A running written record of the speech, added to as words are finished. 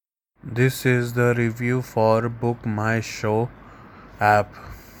This is the review for Book My Show app.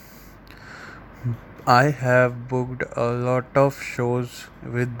 I have booked a lot of shows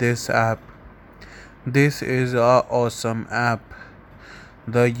with this app. This is a awesome app.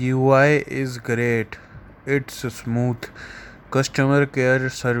 The UI is great. It's smooth. Customer care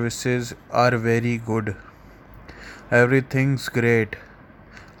services are very good. Everything's great.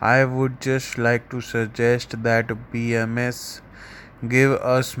 I would just like to suggest that BMS give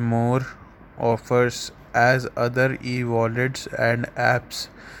us more offers as other e-wallets and apps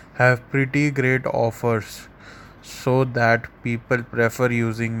have pretty great offers so that people prefer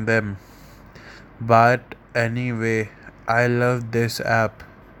using them. But anyway, I love this app.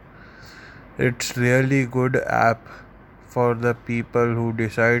 It's really good app for the people who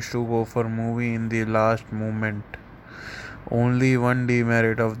decides to go for movie in the last moment. Only one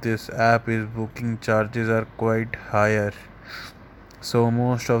demerit of this app is booking charges are quite higher. So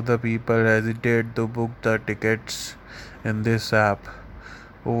most of the people hesitate to book the tickets in this app.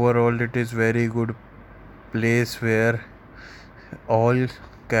 Overall it is very good place where all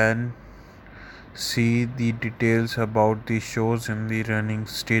can see the details about the shows in the running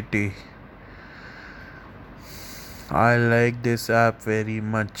city. I like this app very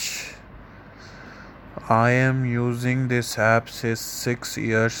much. I am using this app since 6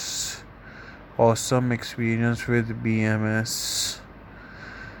 years. Awesome experience with BMS.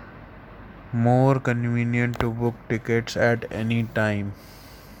 More convenient to book tickets at any time.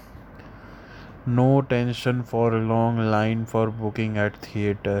 No tension for a long line for booking at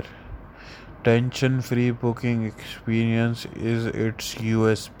theater. Tension-free booking experience is its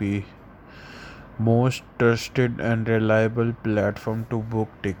USP. Most trusted and reliable platform to book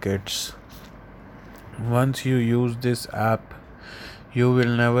tickets. Once you use this app, you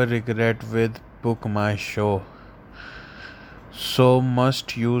will never regret with Book My Show. So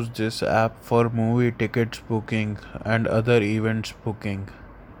must use this app for movie tickets booking and other events booking.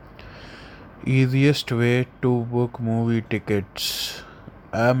 Easiest way to book movie tickets.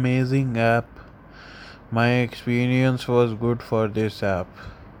 Amazing app. My experience was good for this app.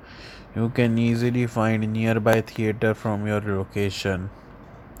 You can easily find nearby theater from your location.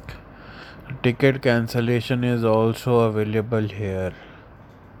 Ticket cancellation is also available here.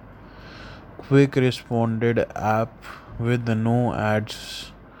 Quick responded app with no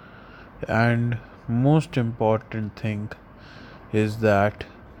ads, and most important thing is that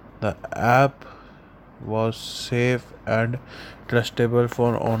the app was safe and trustable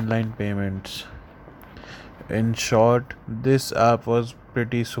for online payments. In short, this app was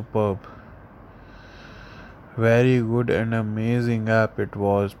pretty superb. Very good and amazing app it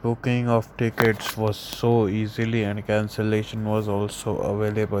was. Booking of tickets was so easily and cancellation was also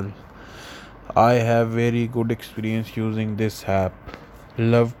available. I have very good experience using this app.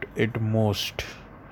 Loved it most.